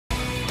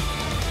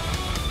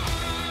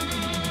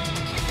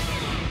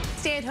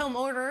Stay-at-home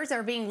orders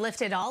are being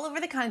lifted all over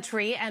the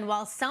country, and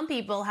while some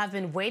people have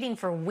been waiting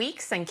for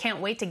weeks and can't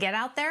wait to get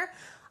out there,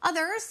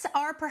 others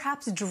are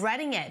perhaps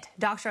dreading it.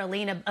 Dr.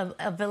 Elena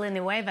of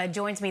Villanueva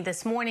joins me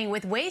this morning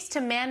with ways to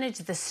manage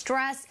the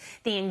stress,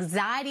 the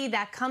anxiety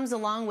that comes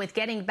along with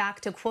getting back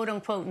to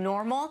quote-unquote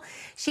normal.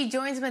 She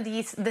joins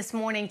me this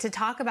morning to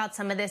talk about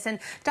some of this. And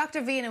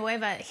Dr.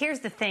 Villanueva, here's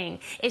the thing.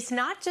 It's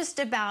not just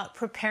about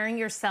preparing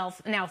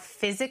yourself now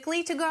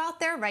physically to go out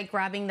there, right,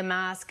 grabbing the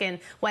mask and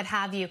what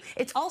have you.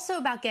 It's also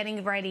about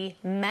getting ready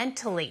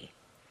mentally.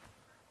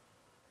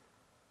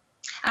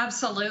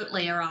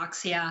 Absolutely,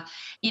 Aroxia.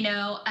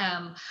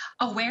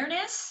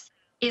 Awareness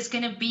is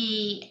going to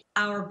be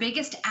our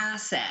biggest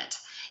asset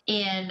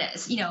in,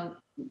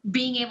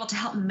 being able to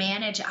help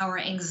manage our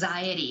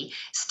anxiety,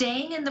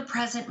 staying in the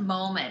present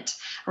moment,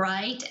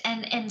 right?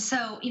 And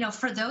so,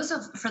 for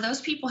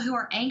those people who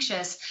are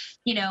anxious,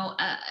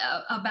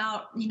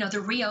 about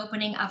the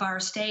reopening of our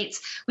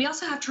states, we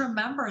also have to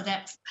remember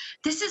that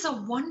this is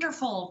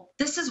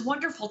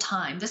wonderful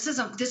time. This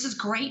is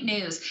great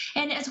news.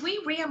 And as we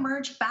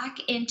reemerge back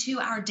into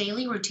our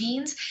daily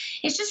routines,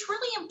 it's just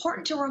really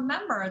important to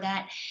remember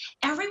that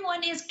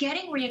everyone is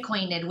getting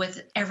reacquainted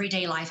with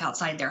everyday life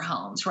outside their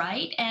homes,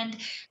 right? And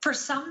for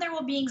some, there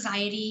will be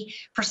anxiety.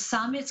 For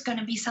some, it's going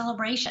to be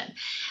celebration.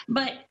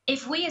 But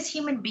if we as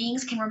human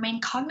beings can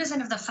remain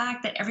cognizant of the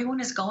fact that everyone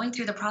is going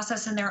through the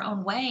process in their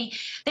own way,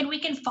 then we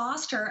can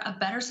foster a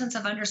better sense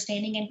of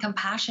understanding and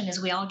compassion as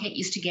we all get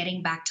used to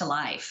getting back to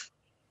life.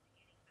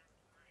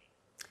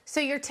 So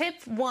your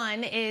tip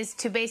one is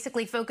to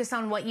basically focus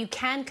on what you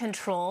can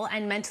control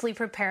and mentally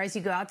prepare as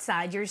you go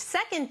outside. Your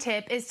second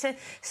tip is to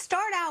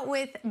start out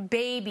with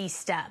baby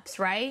steps,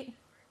 right?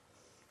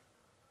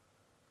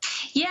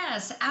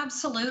 Yes,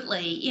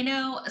 absolutely.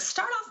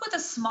 Start off with a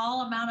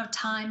small amount of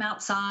time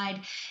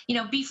outside,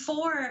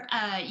 before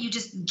you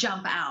just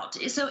jump out.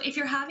 So if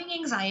you're having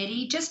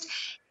anxiety, just,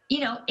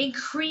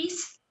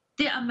 increase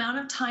the amount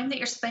of time that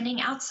you're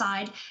spending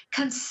outside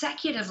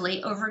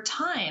consecutively over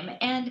time.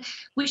 And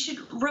we should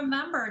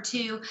remember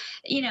to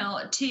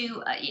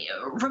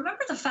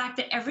remember the fact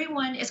that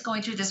everyone is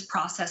going through this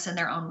process in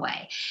their own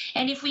way.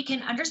 And if we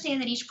can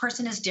understand that each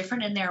person is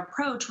different in their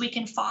approach, we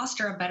can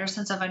foster a better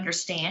sense of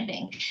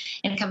understanding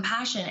and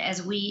compassion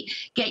as we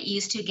get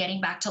used to getting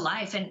back to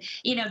life. And,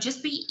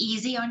 just be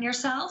easy on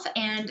yourself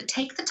and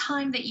take the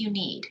time that you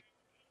need.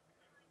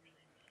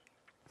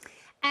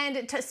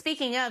 And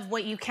speaking of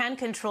what you can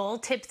control,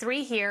 tip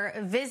 3 here,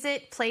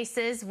 visit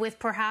places with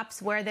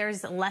perhaps where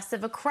there's less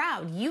of a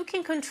crowd. You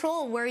can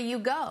control where you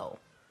go.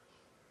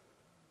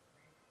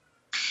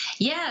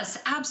 Yes,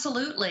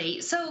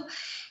 absolutely. So,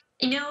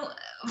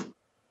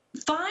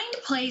 find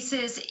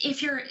places,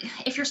 if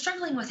you're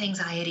struggling with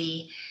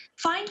anxiety,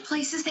 find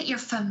places that you're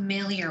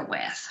familiar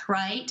with,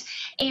 right?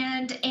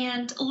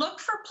 And look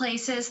for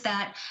places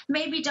that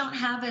maybe don't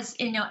have as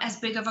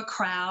big of a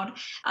crowd,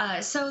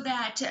 so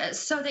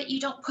that you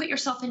don't put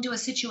yourself into a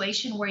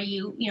situation where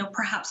you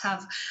perhaps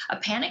have a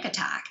panic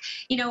attack.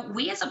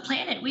 We as a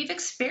planet, we've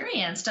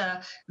experienced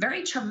a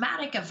very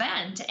traumatic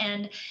event,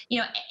 and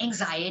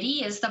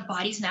anxiety is the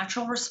body's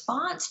natural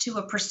response to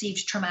a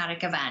perceived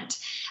traumatic event.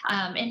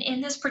 And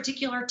in this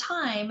particular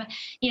time,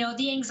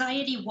 the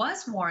anxiety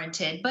was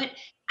warranted, but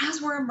as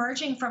we're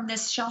emerging from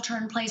this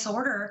shelter-in-place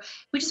order,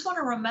 we just want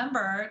to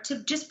remember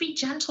to just be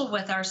gentle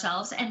with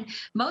ourselves, and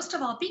most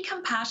of all, be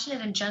compassionate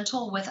and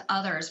gentle with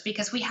others,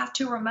 because we have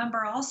to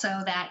remember also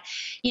that,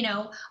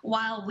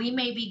 while we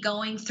may be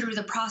going through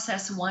the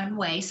process one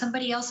way,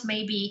 somebody else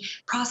may be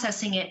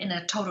processing it in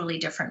a totally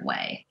different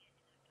way.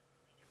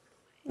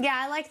 Yeah,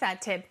 I like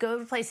that tip. Go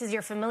to places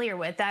you're familiar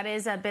with. That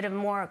is a bit of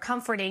more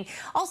comforting.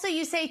 Also,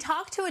 you say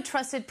talk to a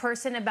trusted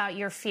person about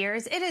your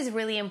fears. It is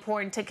really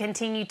important to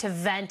continue to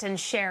vent and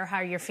share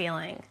how you're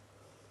feeling.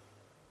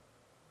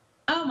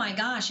 Oh my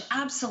gosh,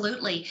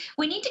 absolutely.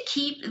 We need to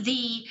keep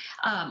the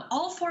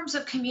all forms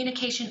of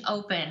communication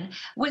open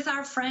with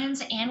our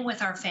friends and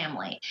with our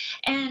family.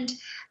 And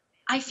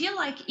I feel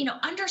like,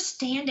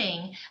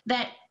 understanding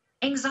that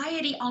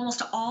anxiety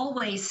almost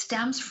always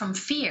stems from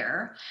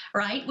fear,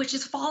 right? Which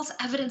is false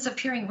evidence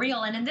appearing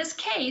real. And in this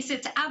case,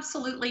 it's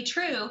absolutely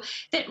true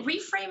that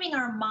reframing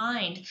our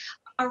mind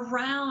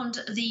around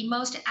the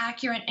most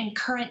accurate and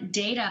current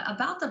data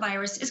about the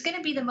virus is going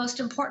to be the most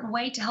important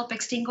way to help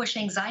extinguish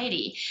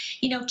anxiety.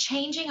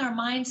 Changing our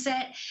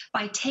mindset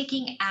by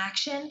taking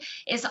action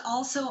is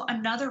also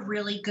another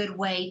really good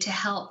way to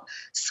help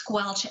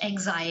squelch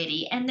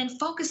anxiety. And then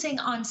focusing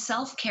on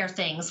self-care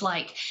things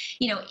like,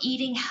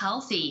 eating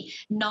healthy,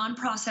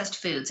 non-processed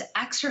foods,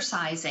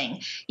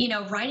 exercising,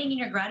 writing in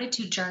your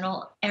gratitude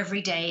journal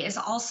every day is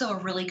also a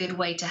really good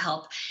way to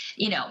help,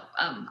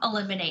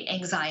 eliminate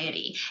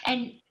anxiety.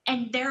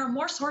 And there are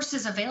more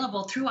sources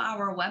available through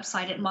our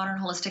website at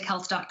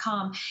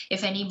modernholistichealth.com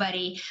if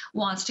anybody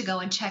wants to go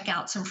and check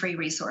out some free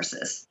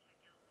resources.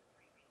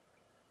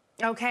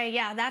 Okay,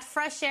 yeah, that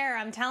fresh air,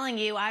 I'm telling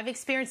you, I've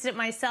experienced it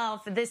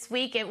myself. This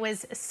week, it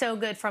was so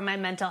good for my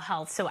mental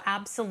health. So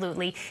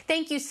absolutely.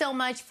 Thank you so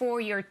much for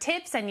your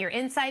tips and your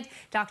insight.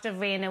 Dr.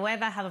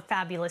 Villanueva, have a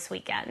fabulous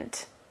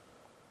weekend.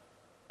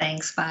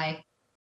 Thanks. Bye.